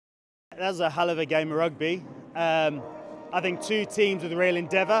That was a hell of a game of rugby. I think two teams with real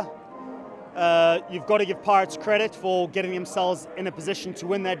endeavour. You've got to give Pirates credit for getting themselves in a position to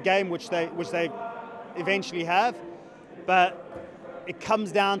win that game, which they eventually have. But it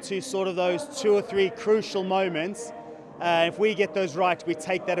comes down to sort of those 2 or 3 crucial moments. If we get those right, we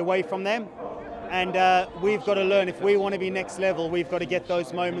take that away from them. And we've got to learn, if we want to be next level, we've got to get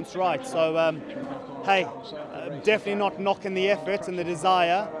those moments right. So, hey, definitely not knocking the effort and the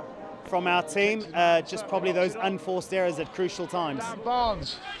desire from our team, just probably those unforced errors at crucial times.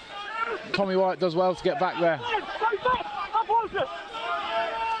 Barnes. Tommy White does well to get back there.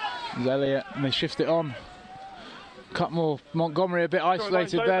 There's Elliott, and they shift it on. Cutmore, Montgomery a bit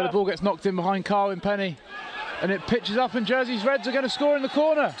isolated there. The ball gets knocked in behind Carwyn Penny, and it pitches up, and Jersey's Reds are going to score in the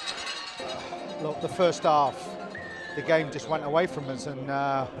corner. Look, the first half, the game just went away from us, and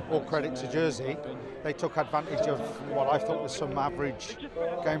all credit to Jersey. They took advantage of what I thought was some average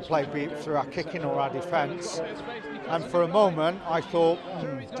gameplay, be it through our kicking or our defence. And for a moment, I thought,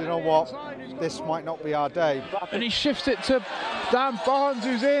 do you know what? This might not be our day. And he shifts it to Dan Barnes,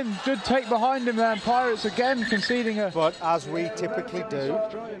 who's in. Good take behind him there, and Pirates again conceding a... But as we typically do,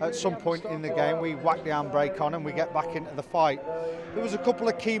 at some point in the game, we whack the handbrake on and we get back into the fight. There was a couple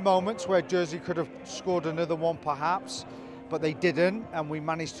of key moments where Jersey could have scored another one perhaps, but they didn't, and we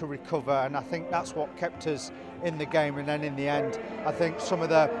managed to recover, and I think that's what kept us in the game. And then in the end, I think some of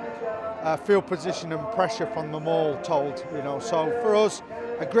the field position and pressure from them all told, you know. So for us,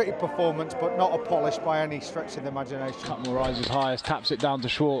 a gritty performance, but not a polish by any stretch of the imagination. Cutmore rises highest, taps it down to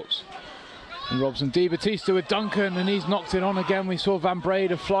Schwartz. And Robson Di Battista with Duncan, and he's knocked it on again. We saw Van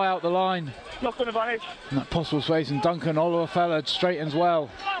Breda fly out the line. Not going to vanish. And that possible space, and Duncan Olowofela straightens well.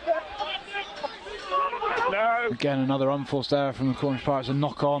 No. Again, another unforced error from the Cornish Pirates, a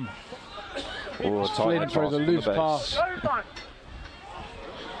knock on. Flynn throws a loose pass.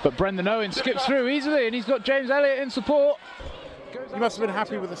 But Brendan Owen skips through easily, and he's got James Elliott in support. You must have been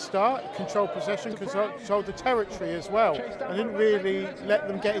happy with the start, controlled possession, controlled the territory as well, and didn't really let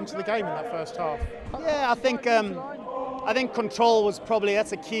them get into the game in that first half. Yeah, I think control was probably,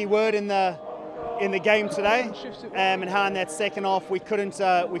 that's a key word in the game today, and how in that second half we couldn't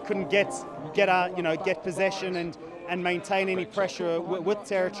get possession and maintain any pressure with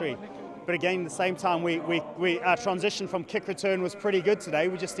territory. But again, at the same time, our transition from kick return was pretty good today.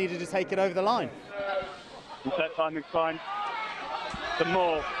 We just needed to take it over the line. Set timing's fine. The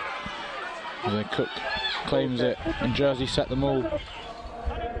maul. Cook claims it, and Jersey set the maul.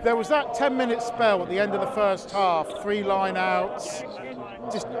 There was that 10-minute spell at the end of the first half, 3 line-outs,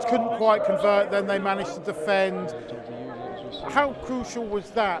 just couldn't quite convert, then they managed to defend. How crucial was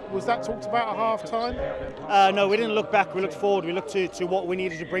that? Was that talked about at half-time? No, we didn't look back, we looked forward. We looked to what we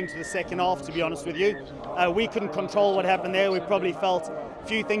needed to bring to the second half, to be honest with you. We couldn't control what happened there. We probably felt a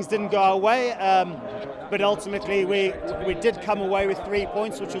few things didn't go our way, but ultimately we did come away with 3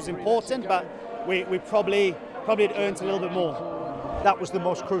 points, which was important, but we probably had earned a little bit more. That was the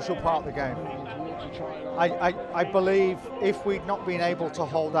most crucial part of the game. I believe if we'd not been able to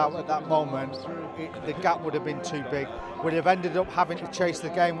hold out at that moment, the gap would have been too big. We'd have ended up having to chase the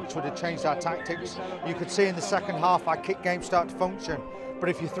game, which would have changed our tactics. You could see in the second half our kick game start to function. But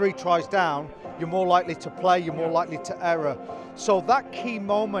if you're 3 tries down, you're more likely to play, you're more likely to error. So that key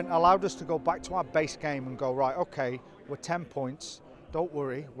moment allowed us to go back to our base game and go, right, okay, we're 10 points, don't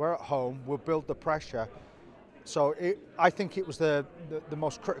worry, we're at home, we'll build the pressure. So I think it was the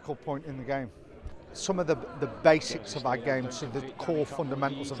most critical point in the game. Some of the basics of our game, so the core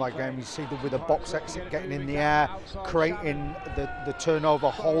fundamentals of our game, you see with the box exit, getting in the air, creating the turnover,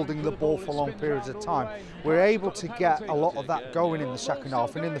 holding the ball for long periods of time. We're able to get a lot of that going in the second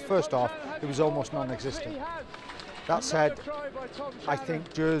half, and in the first half it was almost non-existent. That said, I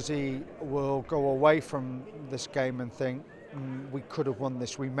think Jersey will go away from this game and think, we could have won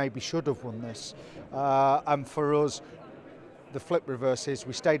this, we maybe should have won this. And for us, the flip reverse is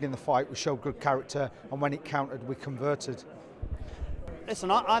we stayed in the fight, we showed good character, and when it counted, we converted.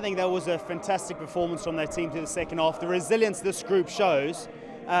 Listen, I think that was a fantastic performance from their team through the second half. The resilience this group shows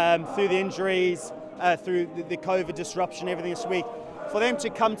through the injuries, through the COVID disruption, everything this week. For them to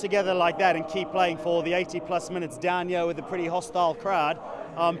come together like that and keep playing for the 80+ minutes down here with a pretty hostile crowd,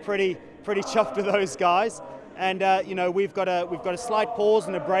 I'm pretty chuffed with those guys. And you know, we've got a slight pause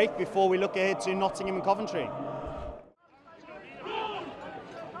and a break before we look ahead to Nottingham and Coventry.